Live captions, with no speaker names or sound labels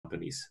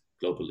companies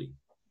globally.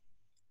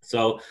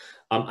 So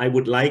I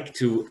would like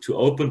to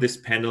open this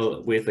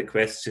panel with a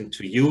question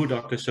to you,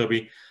 Dr.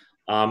 Chaubey.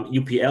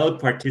 UPL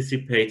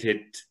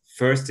participated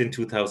first in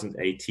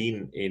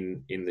 2018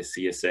 in the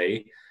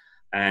CSA,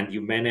 and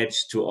you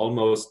managed to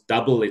almost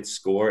double its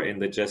score in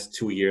the just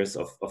 2 years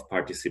of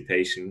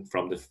participation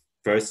from the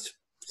first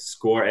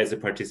score as a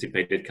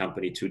participated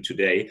company to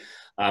today.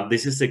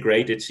 This is a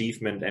great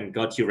achievement and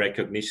got you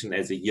recognition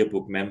as a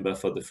yearbook member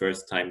for the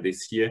first time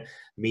this year,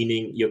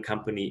 meaning your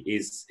company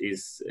is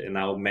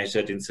now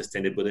measured in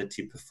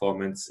sustainability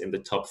performance in the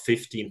top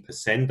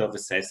 15% of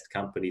assessed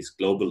companies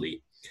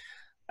globally.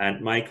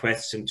 And my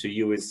question to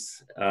you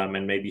is,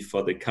 and maybe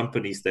for the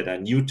companies that are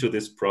new to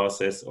this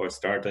process or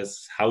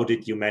starters, how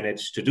did you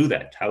manage to do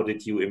that? How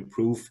did you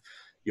improve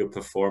your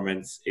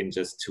performance in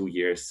just 2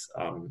 years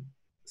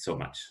so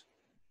much?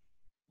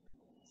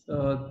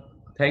 So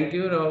thank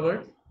you,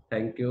 Robert.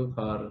 Thank you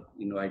for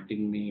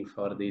inviting me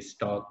for this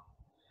talk.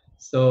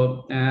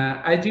 So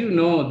as you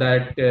know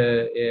that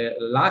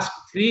last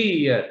 3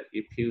 years,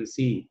 if you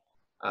see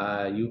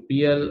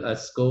UPL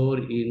score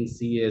in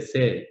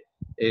CSA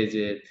is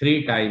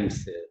 3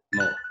 times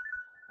more.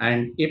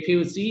 And if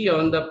you see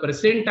on the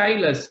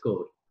percentile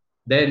score,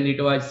 then it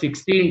was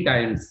 16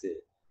 times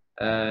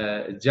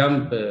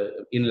jump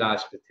in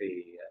last 3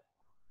 years.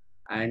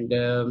 And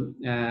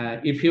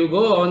if you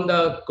go on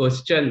the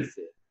questions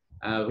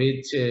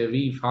which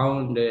we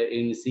found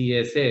in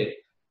CSA,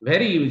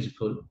 very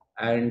useful,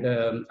 and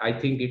I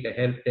think it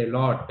helped a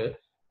lot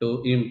to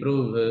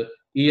improve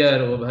year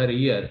over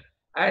year.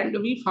 And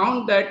we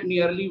found that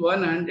nearly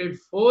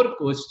 104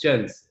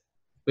 questions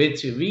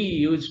which we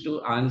used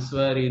to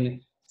answer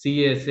in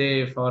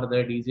CSA for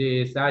the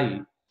DJSI,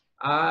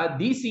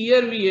 this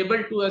year we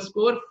able to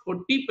score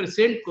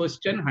 40%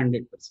 question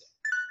 100%.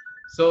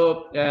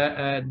 So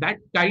that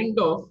kind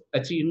of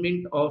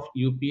achievement of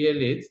UPL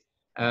is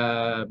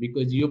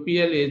because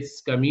UPL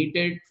is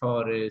committed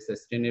for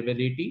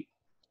sustainability,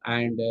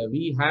 and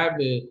we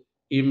have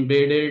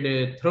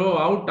embedded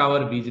throughout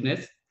our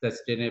business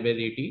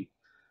sustainability.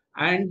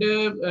 And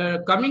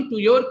coming to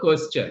your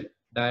question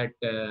that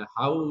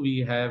how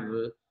we have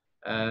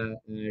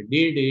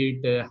did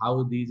it,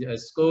 how these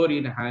score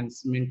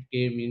enhancement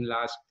came in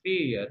last 3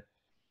 years.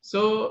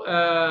 So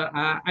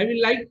I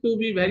will like to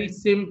be very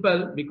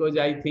simple because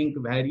I think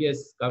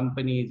various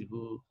companies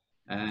who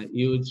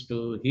used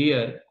to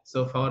hear,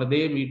 so for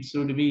them it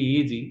should be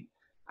easy.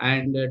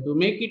 And to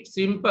make it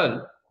simple,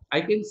 I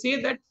can say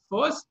that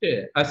first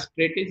a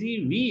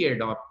strategy we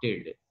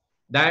adopted,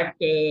 that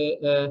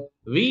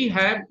we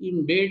have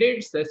embedded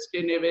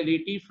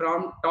sustainability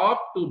from top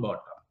to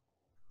bottom.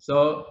 So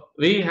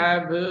we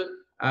have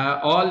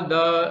all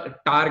the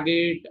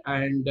target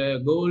and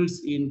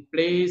goals in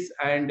place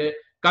and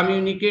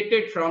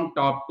communicated from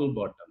top to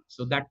bottom.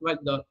 So that was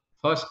the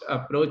first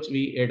approach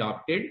we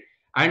adopted.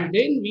 And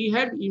then we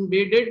have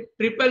embedded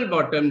triple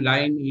bottom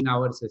line in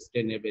our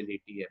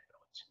sustainability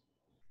approach.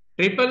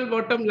 Triple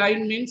bottom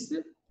line means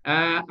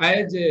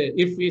as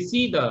if we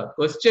see the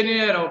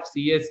questionnaire of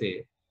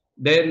CSA,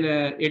 then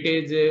it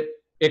is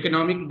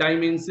economic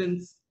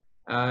dimensions,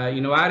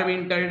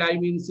 environmental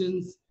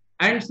dimensions,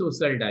 and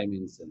social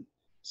dimension.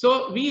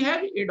 So we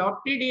have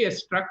adopted a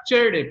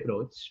structured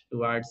approach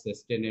towards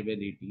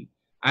sustainability,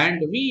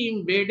 and we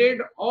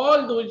embedded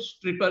all those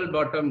triple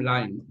bottom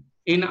line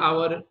in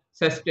our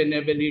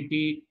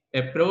sustainability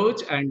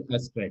approach and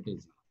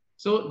strategy.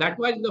 So that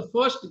was the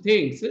first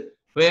things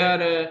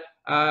where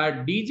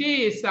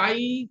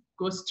DJSI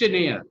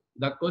questionnaire,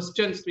 the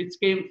questions which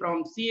came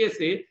from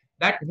CSA,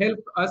 that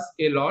helped us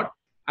a lot.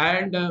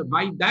 And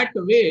by that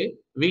way,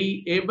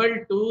 we able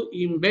to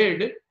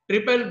embed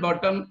triple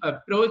bottom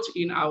approach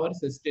in our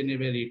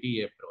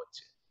sustainability approach.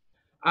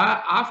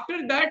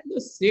 After that,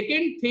 the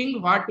second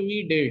thing what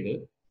we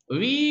did,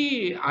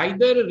 we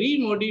either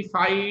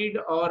remodified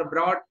or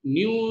brought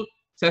new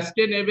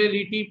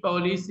sustainability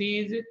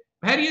policies,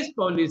 various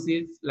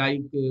policies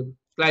like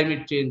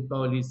climate change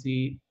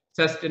policy,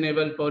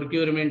 sustainable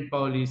procurement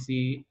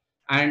policy,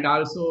 and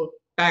also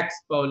tax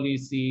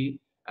policy,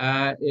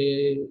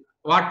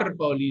 water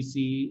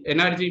policy,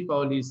 energy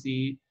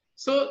policy.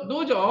 So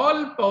those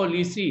all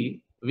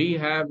policy we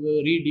have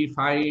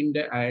redefined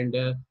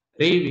and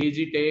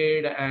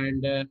revisited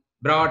and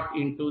brought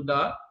into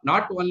the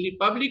not only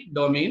public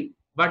domain,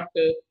 but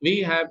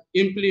we have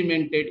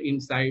implemented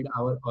inside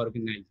our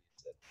organization.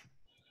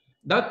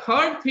 The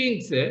third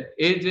thing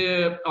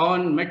is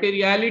on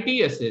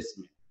materiality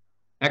assessment.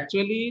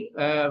 Actually,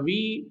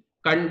 we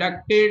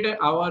conducted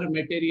our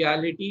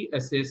materiality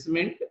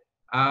assessment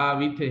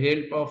with the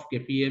help of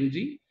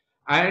KPMG.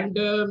 And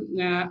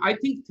I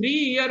think 3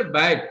 years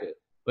back,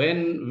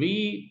 when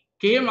we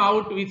came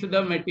out with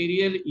the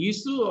material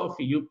issue of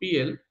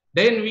UPL,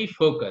 then we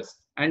focused.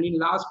 And in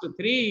last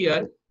 3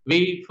 years,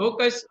 we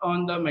focused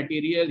on the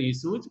material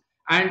issues.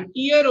 And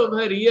year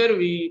over year,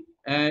 we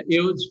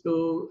used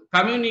to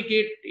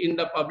communicate in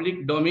the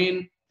public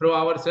domain through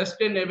our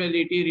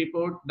sustainability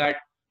report that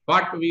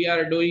what we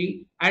are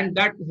doing, and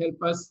that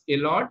help us a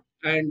lot.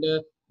 And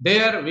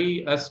there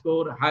we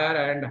score higher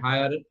and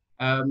higher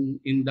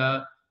in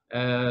the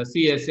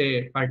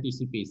CSA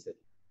participation.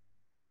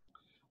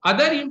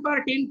 Other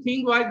important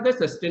thing was the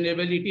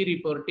sustainability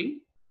reporting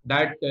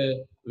that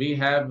we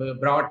have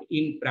brought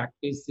in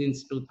practice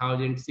since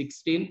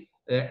 2016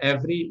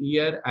 every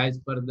year as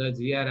per the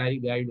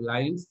GRI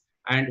guidelines,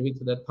 and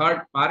with the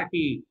third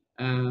party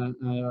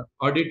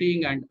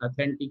auditing and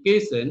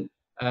authentication,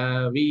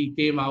 we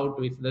came out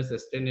with the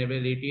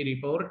sustainability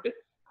report,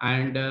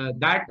 and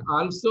that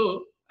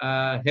also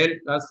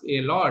helped us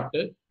a lot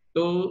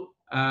to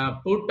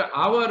put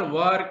our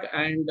work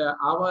and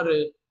our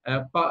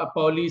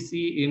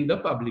policy in the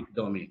public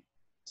domain.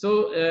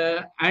 So,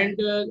 then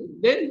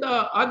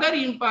the other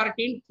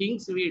important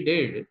things we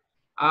did,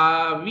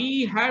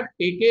 we have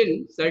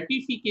taken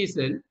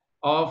certification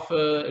of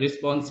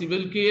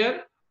responsible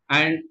care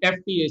and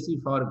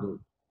FTSE for good.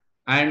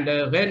 And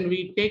when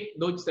we take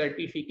those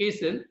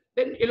certifications,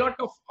 then a lot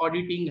of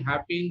auditing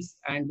happens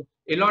and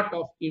a lot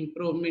of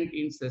improvement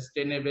in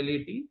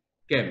sustainability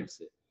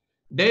comes.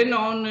 Then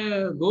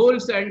on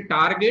goals and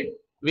target,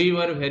 we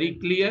were very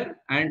clear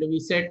and we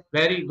set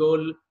very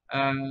goal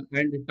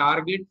and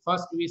target.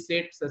 First, we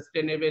set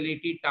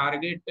sustainability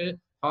target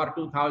for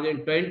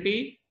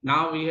 2020.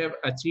 Now we have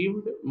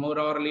achieved more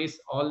or less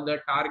all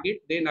the target.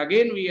 Then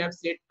again, we have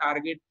set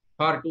target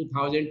for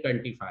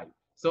 2025.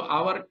 So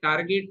our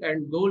target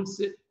and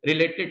goals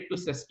related to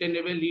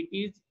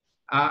sustainability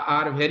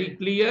are very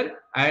clear,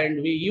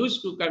 and we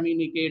used to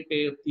communicate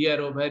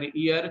year over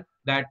year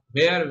that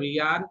where we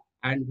are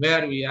and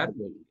where we are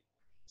going.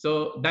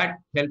 So that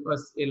helped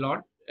us a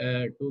lot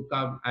to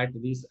come at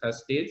this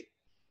stage.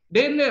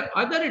 Then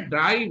other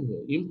drive,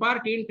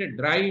 important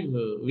drive,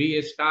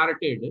 we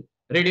started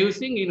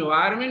reducing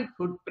environment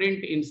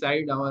footprint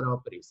inside our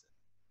operation.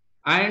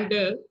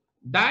 And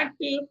that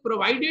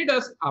provided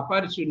us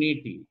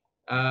opportunity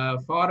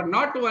for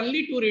not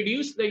only to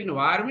reduce the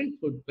environment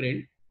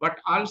footprint, but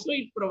also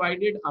it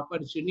provided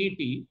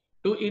opportunity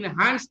to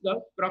enhance the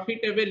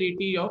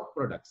profitability of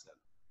production.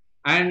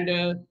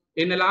 And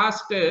in the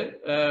last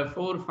 4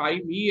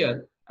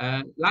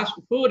 last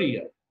 4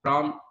 years,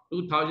 from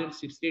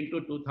 2016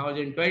 to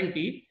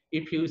 2020,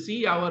 if you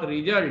see our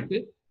result,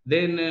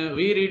 then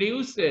we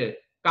reduced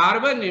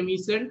carbon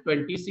emission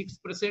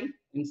 26%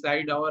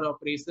 inside our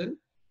operation.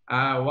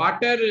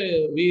 Water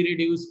we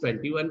reduced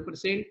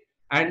 21%,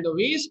 and the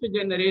waste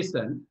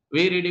generation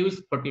we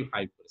reduced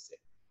 45%.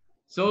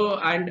 So,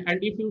 and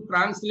if you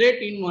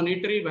translate in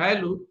monetary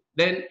value,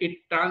 then it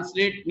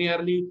translates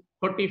nearly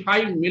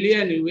 45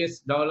 million US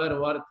dollar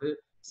worth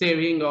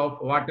saving of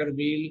water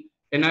bill,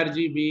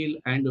 energy bill,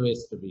 and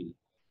waste bill.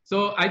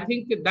 So I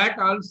think that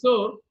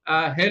also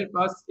help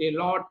us a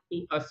lot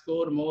to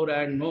score more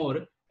and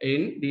more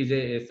in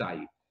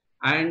DJSI.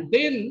 And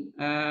then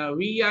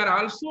we are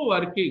also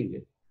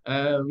working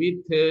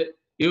with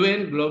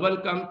UN Global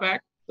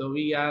Compact. So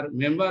we are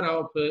member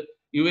of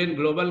UN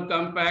Global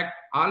Compact.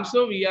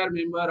 Also, we are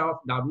member of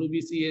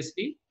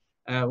WBCSD,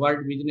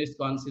 World Business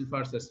Council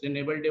for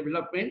Sustainable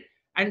Development.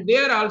 And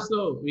there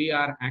also, we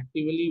are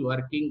actively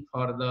working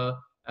for the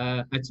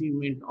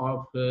achievement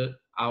of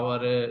our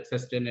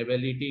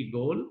sustainability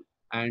goal,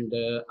 and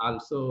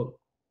also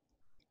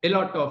a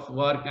lot of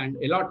work and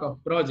a lot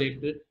of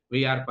project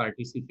we are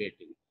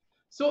participating.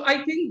 So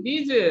I think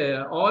these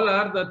all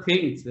are the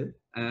things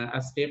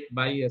a step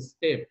by a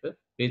step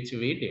which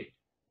we did.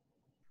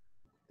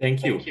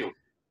 Thank you.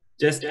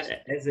 Just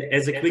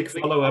as a quick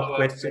follow-up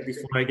question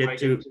before I get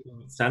to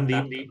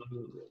Sandeep,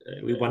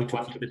 we want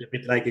to keep it a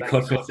bit like a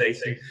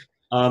conversation.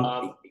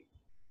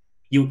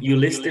 You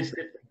listed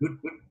good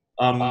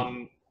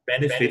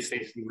benefits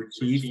that you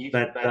achieved,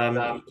 but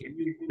can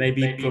you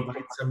maybe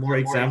provide some more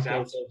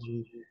examples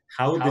on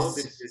how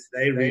this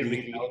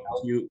really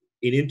helped you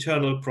in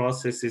internal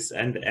processes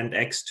and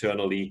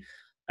externally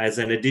as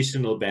an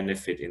additional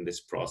benefit in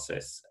this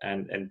process?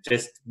 And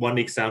just one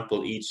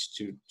example each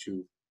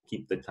to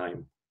keep the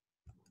time.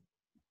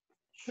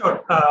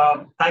 Sure.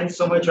 Thanks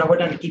so much, Robert,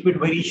 and keep it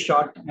very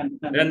short.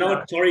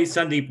 No, sorry,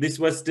 Sandeep. This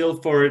was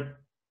still for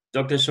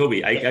Dr.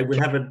 Chaubey. I will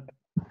have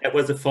that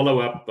was a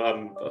follow-up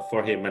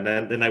for him, and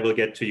then I will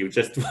get to you.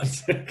 Just 1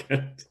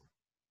 second.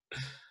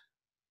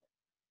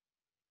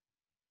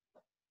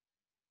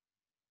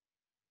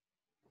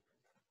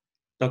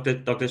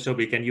 Dr.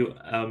 Chaubey, can you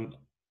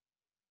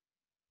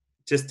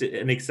just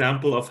an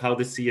example of how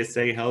the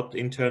CSA helped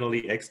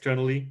internally,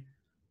 externally?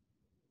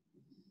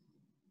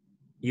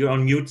 You're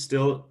on mute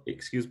still,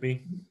 excuse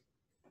me.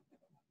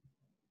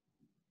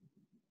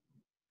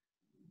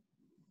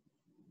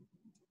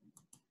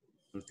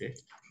 Okay.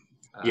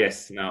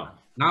 Yes, now.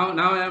 Now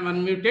I am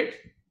unmuted?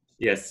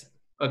 Yes.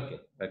 Okay,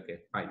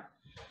 fine.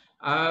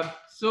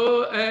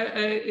 So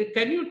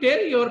can you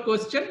tell your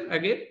question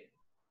again?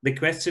 The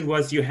question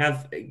was, you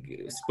have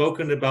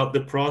spoken about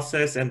the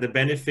process and the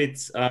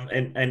benefits,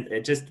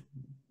 and just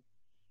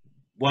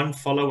one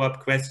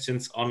follow-up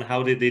questions on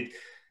how did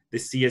the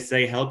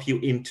CSA help you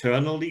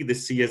internally, the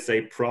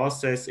CSA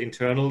process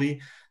internally,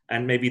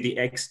 and maybe the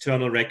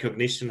external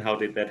recognition, how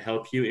did that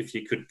help you? If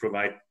you could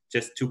provide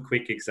just 2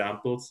 quick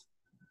examples.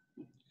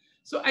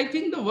 So I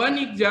think the one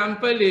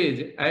example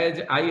is,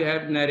 as I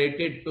have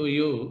narrated to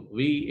you,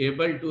 we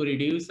able to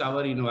reduce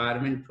our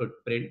environment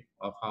footprint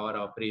of our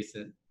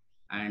operation,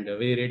 and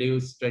we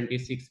reduce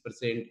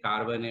 26%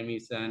 carbon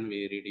emission,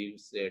 we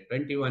reduce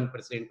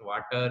 21%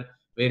 water,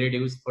 we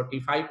reduce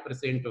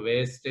 45%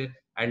 waste,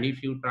 and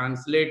if you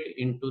translate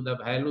into the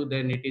value,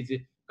 then it is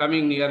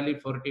coming nearly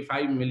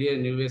 45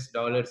 million US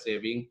dollar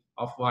saving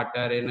of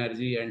water,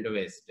 energy, and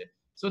waste.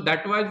 So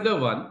that was the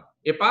one.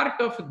 A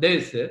part of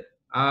this,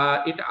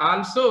 it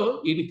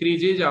also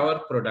increases our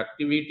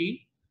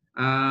productivity,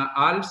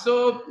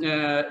 also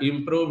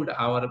improved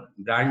our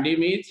brand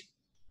image,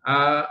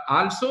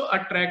 also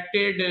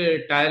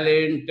attracted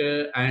talent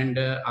and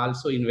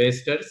also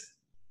investors.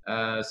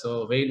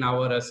 So when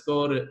our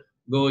score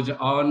goes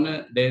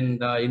on, then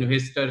the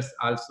investors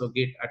also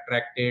get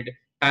attracted,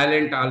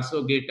 talent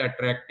also get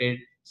attracted.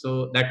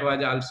 So that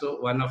was also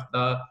one of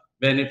the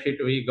benefit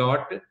we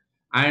got.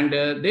 And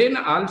then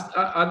also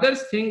other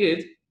thing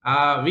is,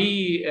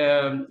 we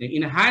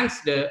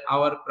enhanced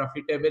our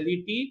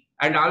profitability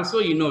and also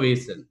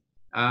innovation.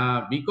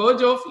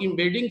 Because of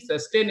embedding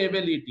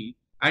sustainability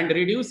and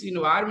reduce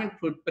environment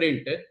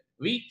footprint,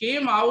 we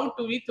came out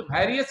with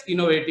various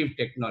innovative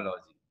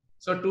technology.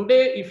 So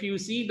today, if you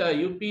see the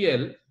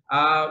UPL,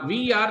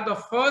 we are the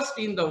first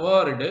in the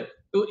world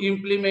to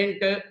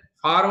implement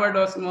forward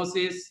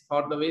osmosis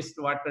for the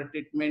wastewater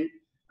treatment.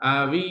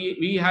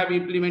 We have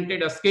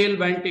implemented a scale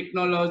band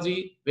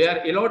technology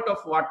where a lot of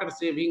water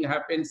saving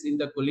happens in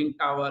the cooling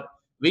tower.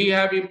 We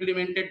have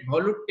implemented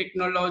volute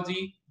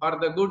technology for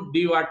the good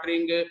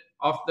dewatering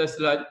of the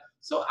sludge.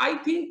 So I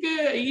think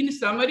in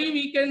summary,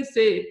 we can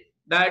say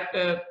that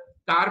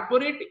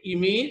corporate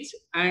image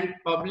and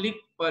public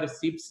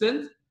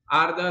perceptions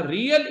are the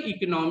real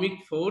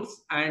economic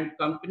force, and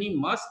company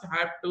must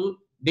have to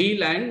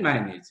deal and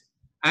manage.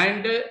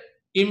 And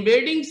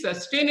embedding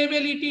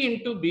sustainability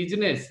into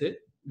business,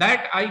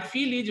 that I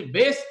feel is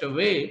best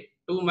way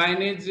to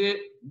manage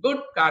good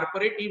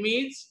corporate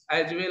image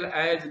as well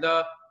as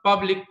the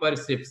public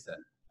perception.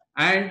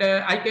 And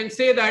I can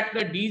say that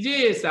the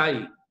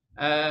DJSI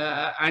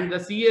and the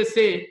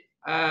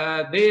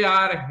CSA, they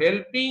are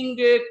helping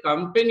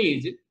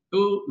companies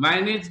to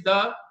manage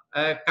the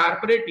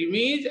corporate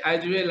image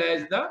as well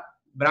as the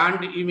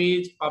brand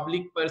image,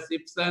 public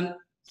perception.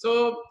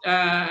 So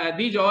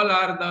these all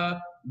are the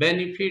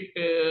benefit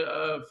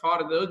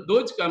for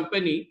those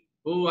companies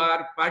who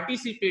are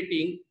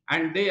participating,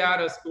 and they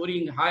are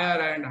scoring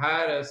higher and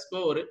higher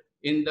score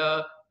in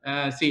the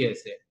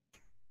CSA.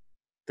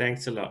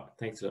 Thanks a lot.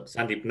 Thanks a lot.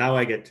 Sandeep, now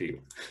I get to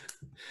you.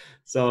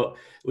 So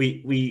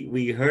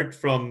we heard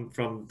from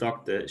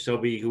Dr.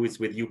 Chaubey, who is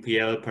with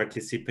UPL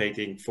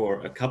participating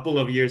for a couple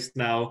of years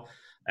now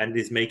and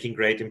is making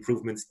great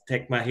improvements.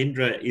 Tech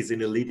Mahindra is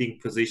in a leading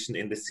position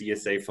in the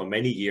CSA for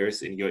many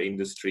years in your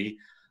industry.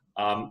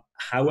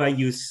 How are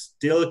you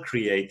still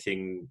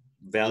creating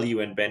value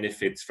and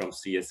benefits from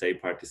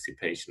CSA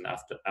participation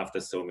after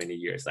so many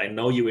years? I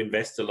know you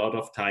invest a lot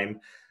of time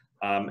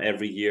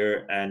every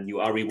year, and you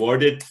are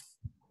rewarded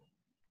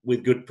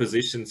with good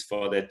positions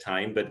for that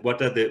time. But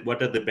what are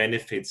the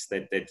benefits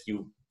that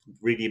you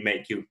really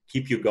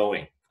keep you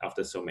going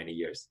after so many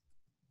years?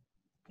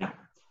 Yeah,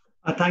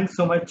 thanks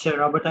so much,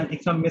 Robert. I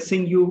think I'm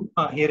missing you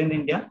here in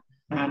India.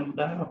 And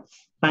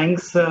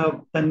thanks,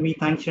 Tanvi,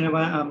 thanks,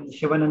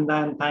 Shivananda,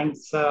 and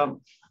thanks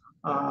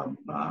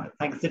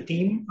the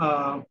team.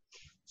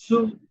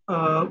 So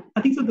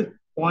I think so the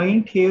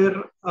point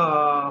here,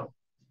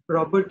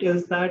 Robert,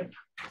 is that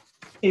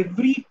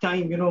every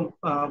time,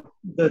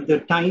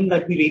 the time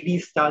that we really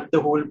start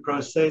the whole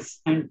process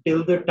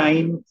until the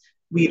time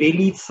we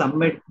really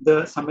submit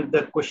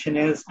the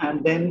questionnaires,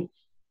 and then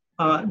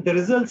the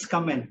results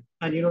come in.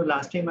 And,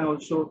 last time I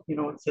also,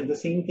 said the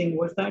same thing,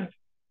 was that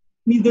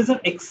there's an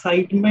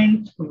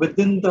excitement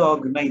within the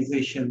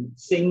organization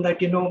saying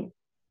that,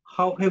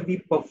 how have we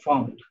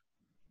performed?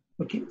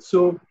 Okay,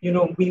 so,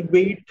 we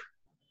wait,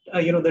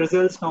 the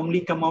results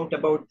normally come out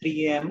about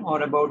 3 a.m.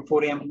 or about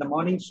 4 a.m. in the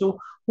morning. So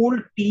whole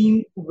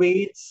team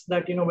waits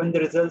that, when the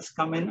results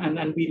come in,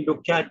 and we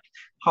look at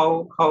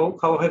how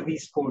have we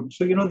scored.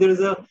 So,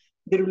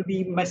 there will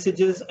be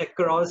messages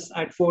across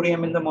at 4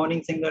 a.m. in the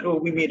morning saying that, oh,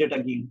 we made it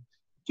again.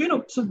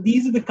 So, so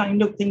these are the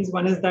kind of things.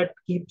 One is that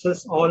keeps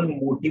us all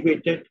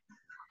motivated.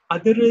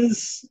 Other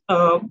is,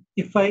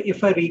 if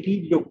I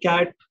really look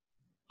at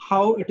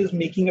how it is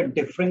making a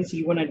difference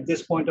even at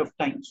this point of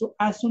time. So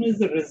as soon as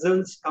the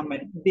results come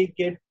in, they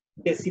get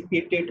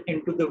dissipated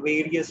into the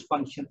various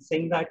functions,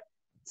 saying that,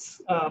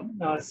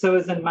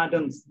 sirs and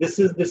madams, this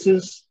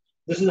is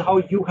how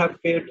you have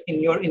fared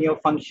in your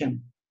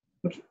function.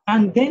 Okay.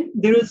 And then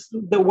there is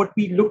what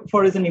we look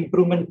for is an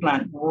improvement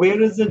plan.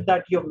 Where is it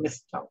that you've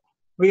missed out?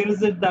 Where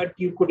is it that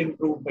you could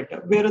improve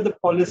better? Where are the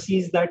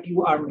policies that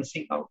you are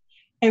missing out?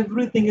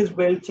 Everything is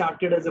well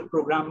charted as a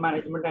program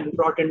management and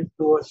brought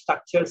into a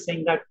structure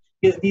saying that,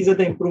 yes, these are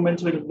the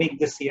improvements we'll make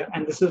this year.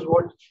 And this is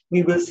what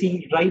we will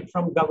see right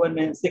from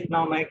governance,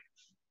 economic,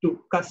 to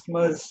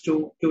customers,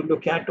 to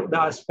look at the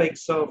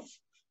aspects of,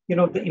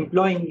 the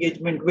employee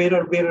engagement, where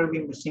are we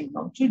missing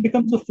out? So it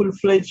becomes a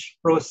full-fledged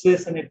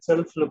process in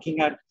itself, looking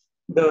at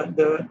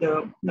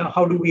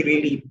how do we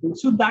really do.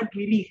 So that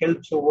really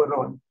helps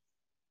overall.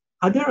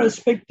 Other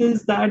aspect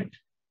is that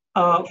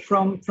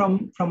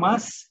from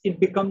us, it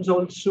becomes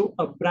also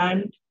a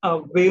brand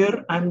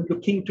where I'm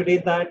looking today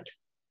that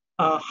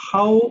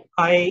how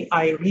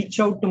I reach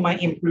out to my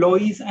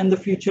employees and the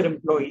future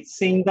employees,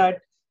 saying that,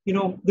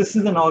 this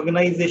is an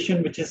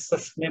organization which is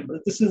sustainable.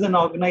 This is an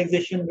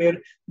organization where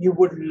you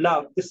would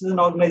love. This is an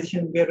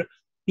organization where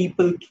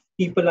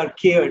people are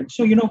cared.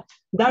 So,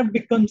 that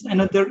becomes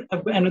another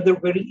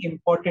very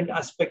important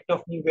aspect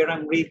of me, where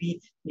I'm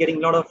really getting a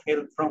lot of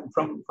help from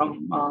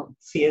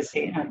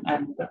CSA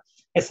and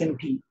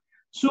S&P.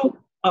 So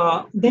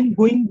then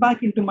going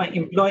back into my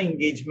employee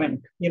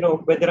engagement,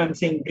 whether I'm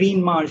saying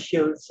green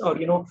marshals or,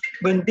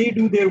 when they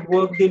do their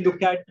work, they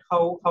look at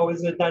how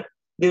is it that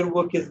their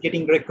work is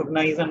getting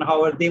recognized and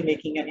how are they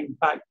making an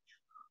impact.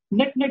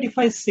 Net, if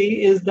I say,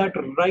 is that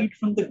right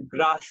from the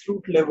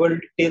grassroots level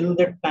till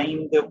the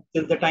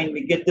time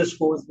we get the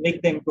scores,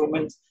 make the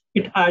improvements,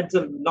 it adds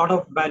a lot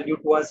of value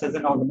to us as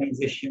an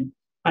organization.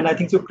 And I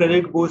think so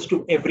credit goes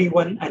to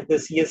everyone at the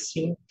CS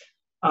team.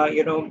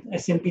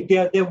 S&P,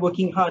 they're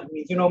working hard.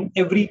 Means,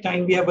 every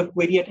time we have a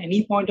query at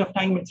any point of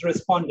time, it's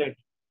responded.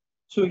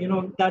 So,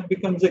 that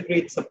becomes a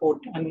great support.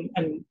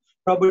 And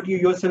Robert, you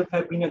yourself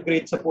have been a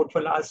great support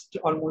for last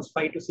almost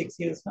 5 to 6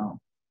 years now.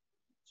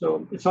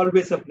 So it's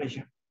always a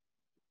pleasure.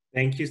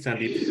 Thank you,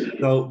 Sandeep.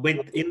 So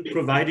in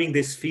providing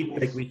this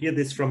feedback, we hear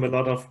this from a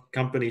lot of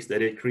companies,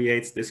 that it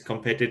creates this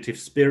competitive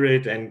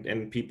spirit,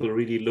 and people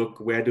really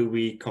look, where do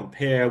we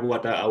compare?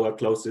 What are our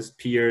closest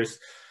peers?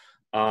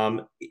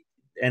 And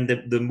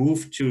the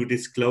move to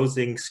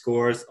disclosing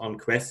scores on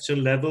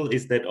question level,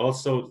 is that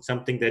also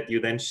something that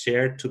you then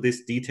shared to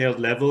this detailed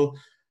level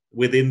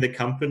within the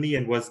company,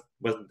 and was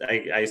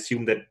I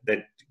assume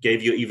that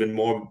gave you even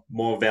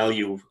more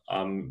value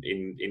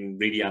in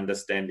really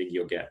understanding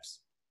your gaps?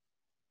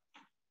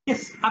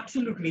 Yes,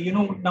 absolutely.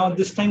 Now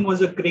this time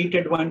was a great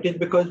advantage,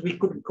 because we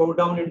could go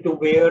down into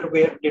where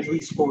did we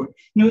score.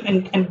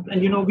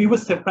 And we were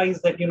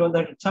surprised that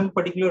that some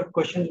particular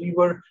questions we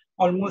were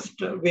almost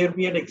where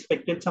we had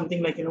expected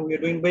something like we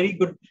are doing very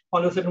good.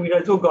 All of a sudden we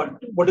realized, oh God,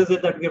 what is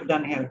it that we have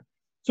done here?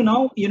 So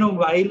now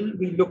while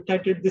we looked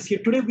at it this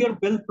year, today we are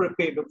well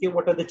prepared. Okay,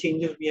 what are the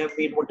changes we have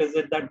made? What is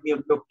it that we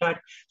have looked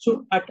at?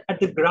 So at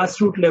the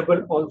grassroots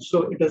level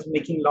also, it is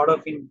making a lot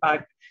of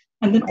impact.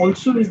 And then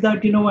also is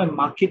that, my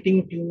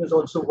marketing team is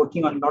also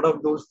working on a lot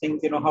of those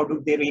things. How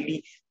do they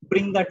really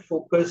bring that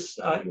focus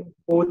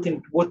both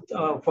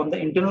from the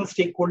internal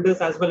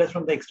stakeholders as well as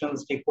from the external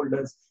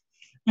stakeholders.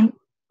 And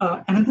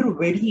another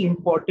very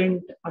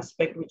important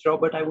aspect, which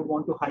Robert, I would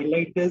want to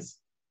highlight, is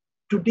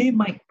today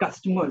my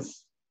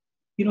customers,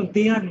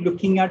 they are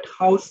looking at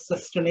how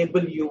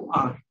sustainable you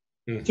are.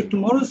 Mm-hmm. So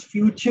tomorrow's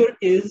future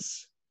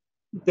is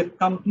the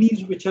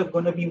companies which are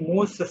going to be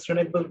more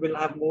sustainable will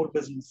have more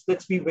business.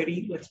 Let's be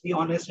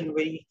honest and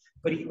very,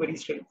 very, very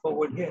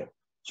straightforward here.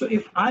 So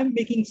if I'm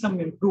making some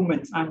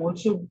improvements, I'm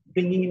also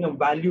bringing in a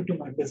value to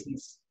my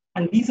business.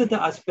 And these are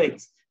the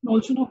aspects. And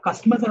also,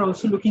 customers are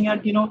also looking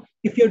at,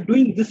 if you're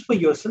doing this for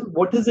yourself,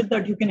 what is it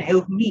that you can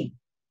help me?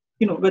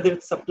 Whether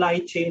it's supply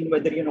chain,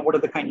 whether, what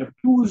are the kind of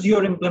tools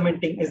you're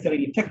implementing? Is there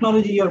any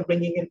technology you're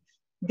bringing in?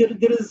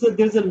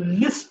 There's a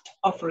list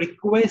of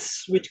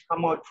requests which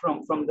come out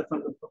from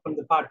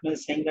the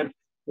partners, saying that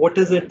what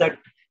is it that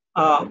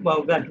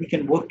that we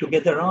can work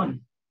together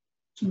on.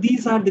 So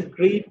these are the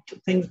great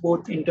things,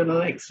 both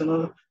internal,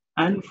 external,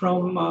 and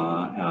from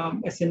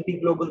S&P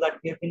Global, that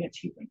we have been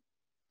achieving.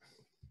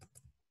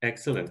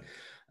 Excellent.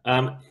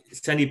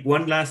 Sandeep,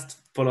 one last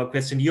follow-up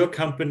question. Your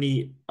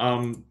company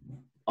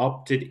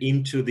opted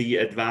into the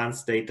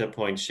advanced data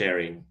point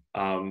sharing.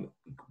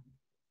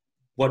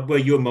 What were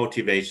your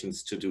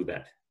motivations to do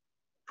that?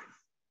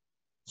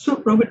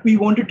 So, Robert, we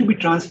wanted to be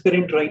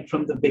transparent right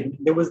from the beginning.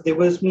 There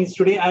was means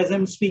today, as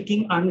I'm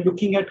speaking, I'm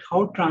looking at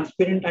how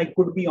transparent I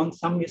could be on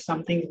some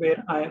things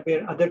where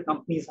other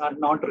companies are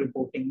not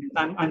reporting.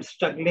 I'm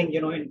struggling,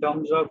 in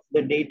terms of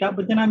the data,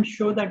 but then I'm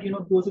sure that,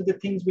 those are the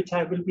things which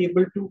I will be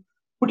able to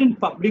put in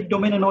public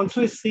domain, and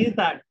also say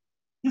that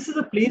this is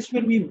a place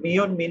where we may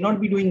or may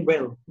not be doing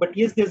well, but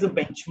yes, there's a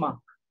benchmark.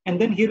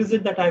 And then here is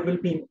it that I will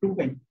be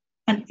improving.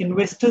 And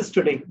investors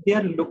today, they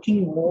are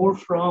looking more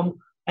from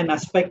an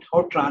aspect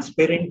how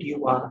transparent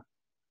you are.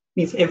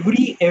 Means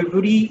every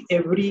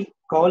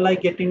call I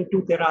get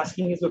into, they're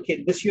asking is,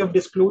 okay, this you have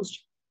disclosed.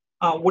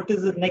 What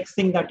is the next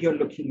thing that you're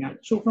looking at?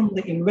 So from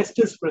the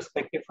investor's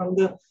perspective, from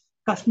the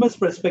customer's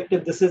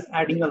perspective, this is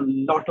adding a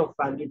lot of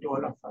value to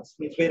all of us.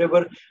 Means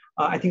wherever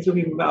I think so,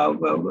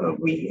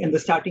 we in the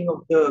starting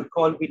of the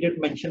call we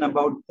did mention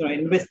about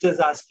investors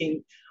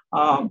asking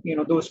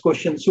those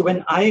questions. So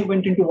when I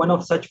went into one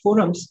of such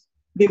forums,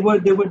 there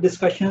were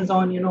discussions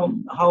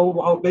on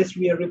how best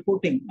we are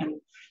reporting, and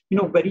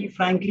very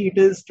frankly, it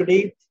is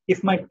today,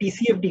 if my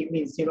TCFD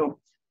means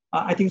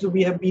I think so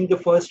we have been the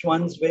first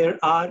ones where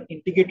our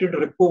integrated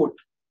report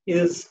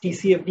is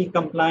TCFD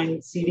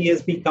compliant,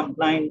 CDSB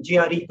compliant,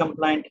 GRE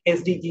compliant,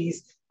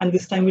 SDGs, and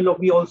this time we'll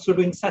be also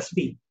doing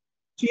SASB.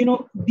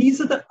 So,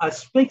 these are the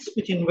aspects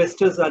which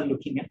investors are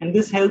looking at, and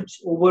this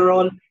helps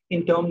overall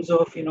in terms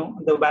of,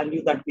 the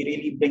value that we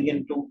really bring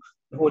into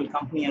the whole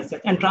company as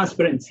such, and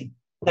transparency.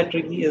 That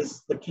really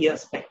is the key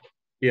aspect.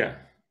 Yeah,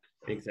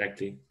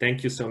 exactly.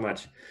 Thank you so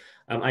much.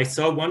 I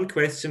saw one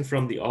question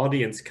from the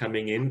audience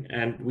coming in,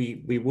 and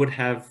we would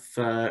have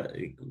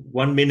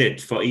 1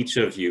 minute for each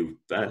of you.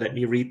 Let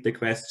me read the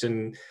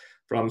question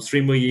from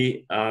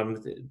Srimuyi.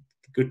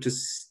 Good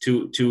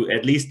to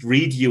at least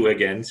read you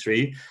again,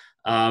 Sri.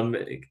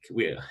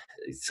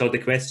 So the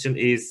question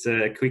is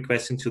a quick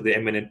question to the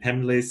eminent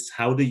panelists.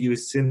 How do you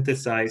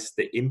synthesize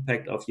the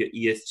impact of your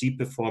ESG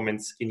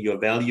performance in your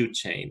value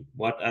chain?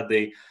 What are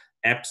the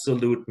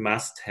absolute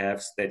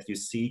must-haves that you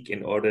seek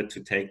in order to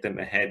take them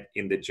ahead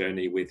in the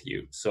journey with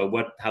you? So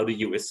how do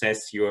you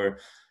assess your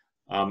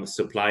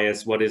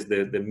suppliers? What is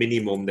the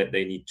minimum that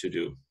they need to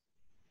do?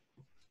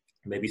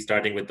 Maybe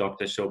starting with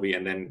Dr. Chaubey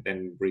and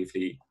then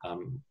briefly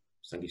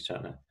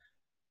Sandeep.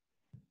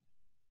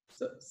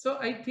 So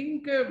I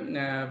think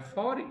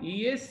for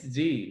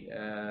ESG,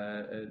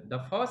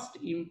 the first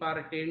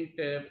important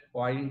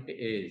point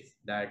is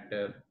that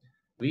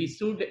we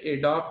should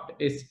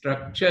adopt a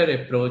structured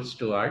approach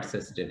towards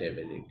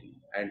sustainability.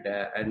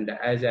 And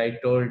as I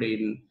told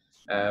in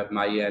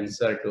my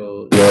answer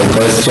to your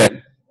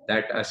question,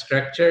 that a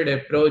structured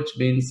approach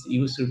means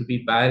you should be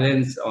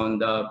balanced on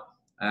the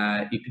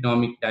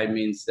economic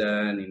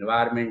dimension,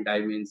 environment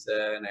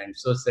dimension, and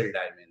social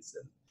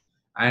dimension.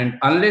 And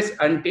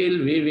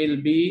until we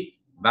will be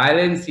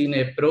balanced in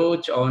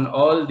approach on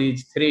all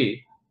these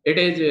three, it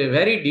is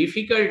very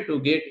difficult to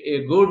get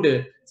a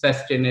good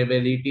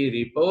sustainability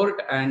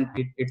report, and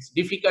it's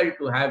difficult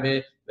to have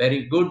a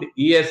very good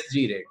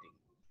ESG rating.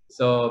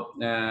 So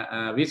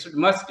we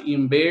must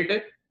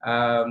embed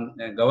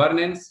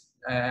governance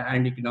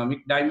and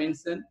economic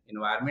dimension,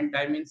 environment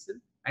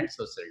dimension, and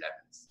social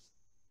dimension.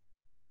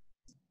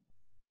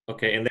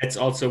 Okay, and that's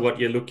also what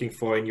you're looking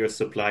for in your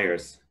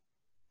suppliers.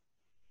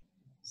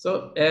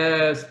 So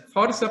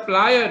for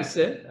suppliers,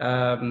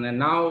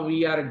 now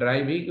we are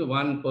driving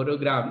one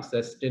program,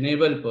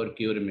 sustainable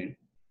procurement.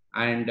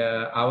 And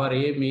our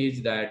aim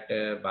is that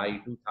by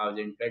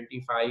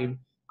 2025,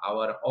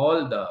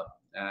 all the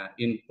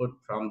input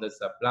from the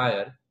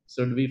supplier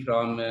should be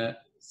from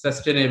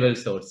sustainable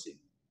sourcing.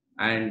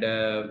 And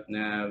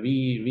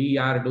we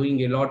are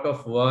doing a lot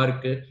of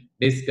work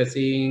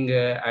discussing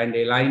and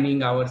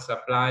aligning our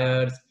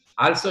suppliers,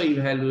 also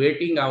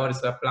evaluating our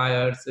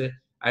suppliers.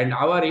 And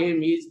our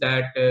aim is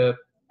that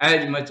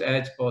as much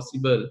as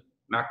possible,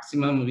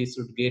 maximum we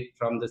should get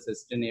from the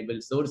sustainable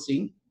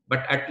sourcing.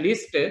 But at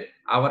least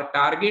our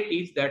target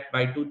is that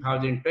by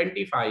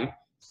 2025,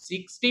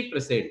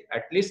 60%,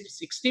 at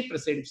least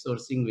 60%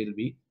 sourcing will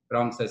be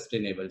from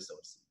sustainable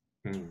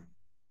sourcing.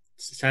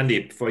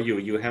 Sandeep, for you,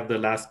 you have the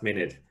last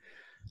minute.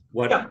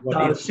 What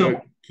is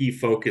your key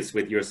focus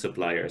with your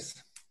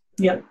suppliers?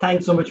 Yeah,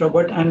 thanks so much,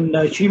 Robert. And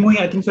Srimuyi,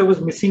 I think so I was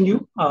missing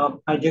you.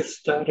 I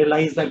just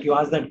realized that you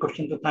asked that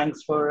question. So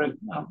thanks for,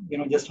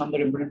 just on the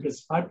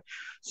remembrance part.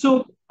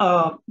 So,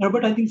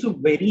 Robert, I think so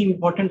very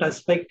important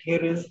aspect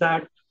here is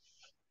that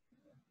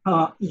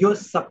your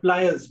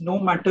suppliers, no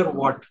matter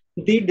what,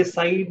 they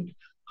decide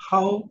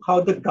how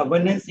the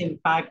governance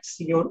impacts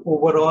your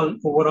overall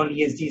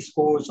ESG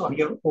scores or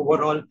your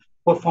overall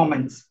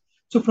performance.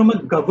 So from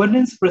a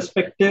governance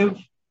perspective,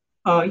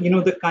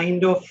 the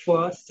kind of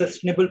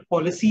sustainable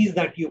policies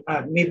that you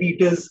have, maybe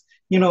it is,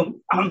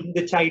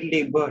 the child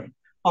labor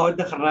or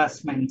the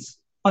harassments.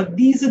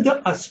 These are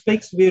the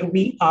aspects where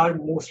we are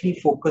mostly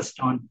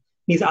focused on.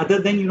 These other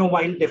than,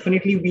 while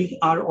definitely we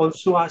are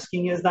also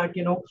asking is that,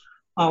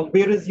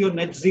 where is your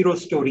net zero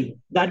story?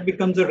 That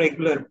becomes a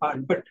regular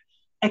part, but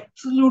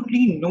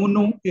absolutely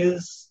no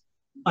is,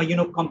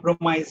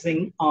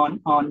 compromising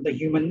on the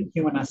human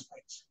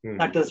aspects.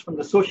 That is from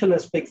the social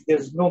aspects,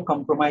 there's no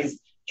compromise.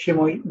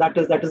 Srimuyi, that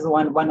is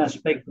one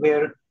aspect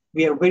where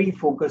we are very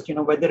focused,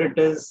 whether it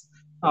is,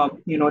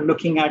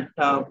 looking at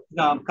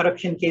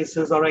corruption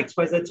cases or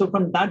XYZ. So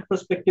from that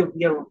perspective,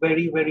 we are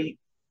very, very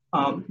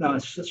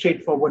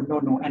straightforward,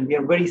 and we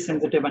are very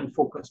sensitive and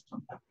focused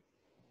on that.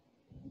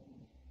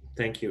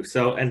 Thank you.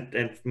 So,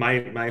 and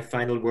my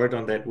final word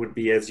on that would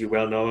be, as you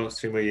well know,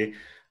 Srimuyi,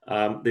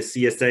 the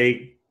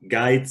CSA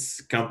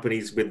guides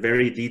companies with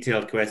very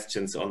detailed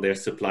questions on their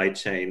supply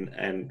chain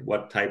and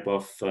what type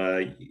of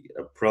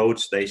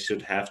approach they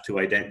should have to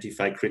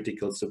identify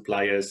critical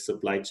suppliers,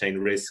 supply chain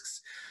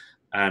risks.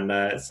 And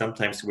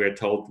sometimes we're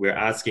told we're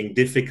asking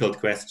difficult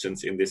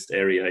questions in this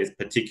area,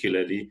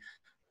 particularly,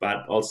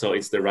 but also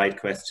it's the right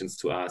questions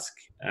to ask.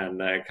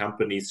 And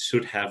companies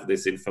should have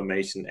this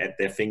information at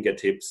their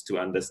fingertips to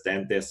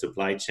understand their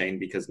supply chain,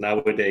 because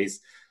nowadays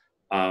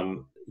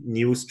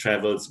news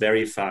travels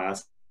very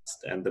fast.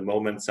 And the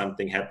moment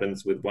something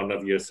happens with one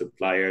of your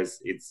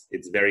suppliers,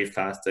 it's very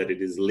fast that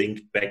it is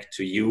linked back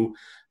to you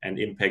and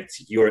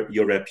impacts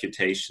your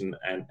reputation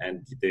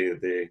and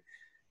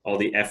all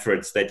the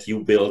efforts that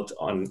you built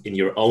in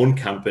your own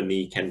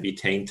company can be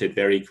tainted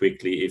very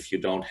quickly if you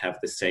don't have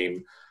the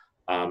same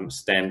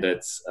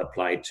standards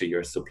applied to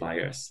your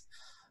suppliers.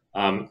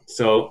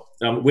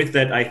 With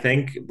that, I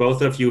thank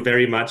both of you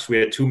very much. We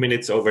are 2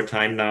 minutes over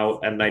time now,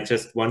 and I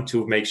just want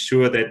to make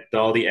sure that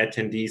all the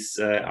attendees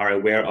are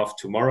aware of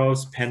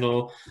tomorrow's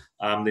panel.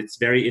 It's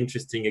very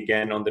interesting,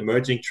 again, on the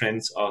emerging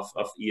trends of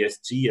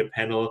ESG, a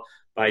panel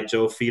by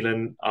Joe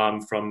Phelan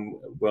from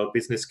World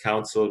Business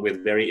Council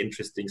with very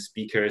interesting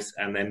speakers,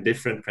 and then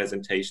different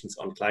presentations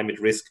on climate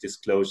risk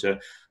disclosure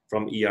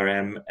from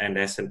ERM and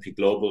S&P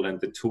Global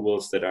and the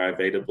tools that are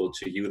available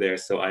to you there.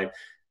 So I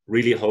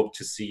really hope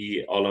to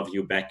see all of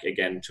you back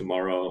again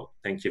tomorrow.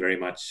 Thank you very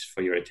much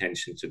for your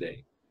attention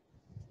today.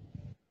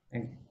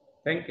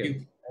 Thank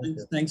you.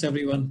 Thanks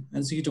everyone,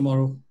 and see you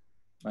tomorrow.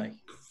 Bye.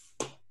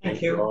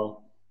 Thank you.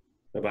 All.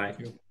 Bye-bye.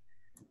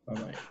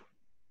 Bye-bye.